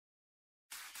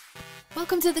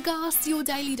Welcome to The Goss, your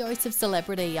daily dose of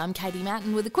celebrity. I'm Katie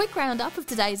Matten with a quick roundup of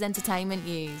today's entertainment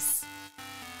news.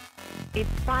 It's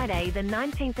Friday, the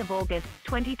 19th of August,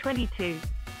 2022.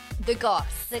 The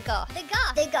Goss. The Goss. The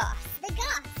Goss. The Goss. The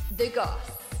Goss. The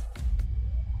Goss.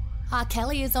 R.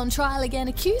 Kelly is on trial again,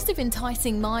 accused of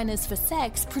enticing minors for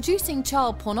sex, producing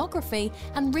child pornography,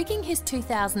 and rigging his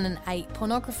 2008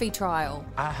 pornography trial.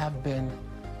 I have been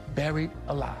buried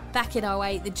alive. Back in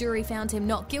 2008, the jury found him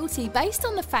not guilty based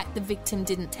on the fact the victim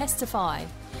didn't testify.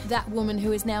 That woman,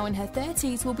 who is now in her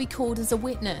 30s, will be called as a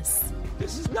witness.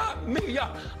 This is not me.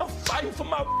 I'm fighting for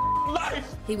my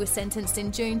life. He was sentenced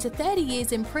in June to 30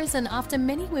 years in prison after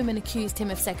many women accused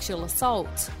him of sexual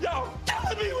assault. Y'all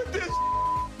killing me with this.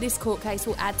 This court case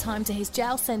will add time to his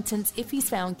jail sentence if he's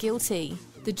found guilty.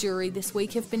 The jury this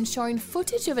week have been shown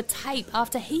footage of a tape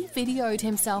after he videoed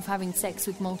himself having sex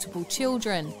with multiple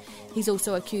children. He's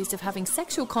also accused of having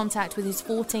sexual contact with his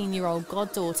 14-year-old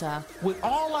goddaughter. With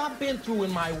all I've been through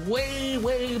in my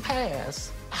way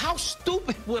past, how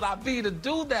stupid would I be to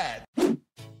do that?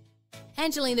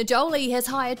 Angelina Jolie has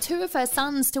hired two of her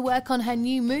sons to work on her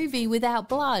new movie Without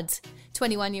Blood.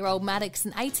 21-year-old Maddox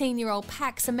and 18-year-old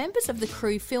Pax are members of the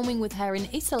crew filming with her in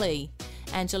Italy.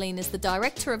 Angelina's the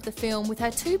director of the film, with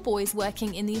her two boys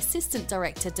working in the assistant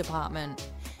director department.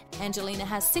 Angelina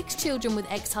has 6 children with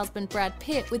ex-husband Brad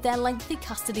Pitt, with their lengthy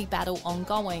custody battle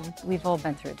ongoing. We've all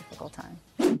been through a difficult time.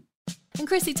 And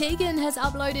Chrissy Teigen has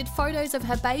uploaded photos of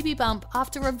her baby bump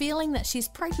after revealing that she's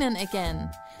pregnant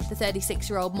again. The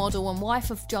 36-year-old model and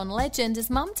wife of John Legend is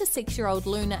mum to 6-year-old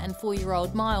Luna and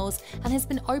 4-year-old Miles, and has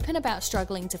been open about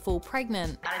struggling to fall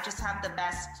pregnant. I just have the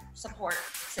best support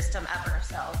system ever.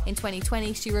 So in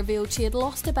 2020, she revealed she had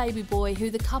lost a baby boy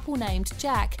who the couple named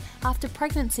Jack after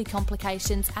pregnancy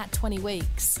complications at 20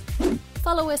 weeks.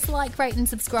 Follow us, like, rate and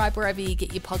subscribe wherever you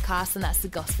get your podcasts, and that's The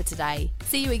Goss for today.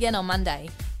 See you again on Monday.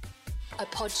 A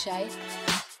Podshape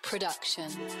production.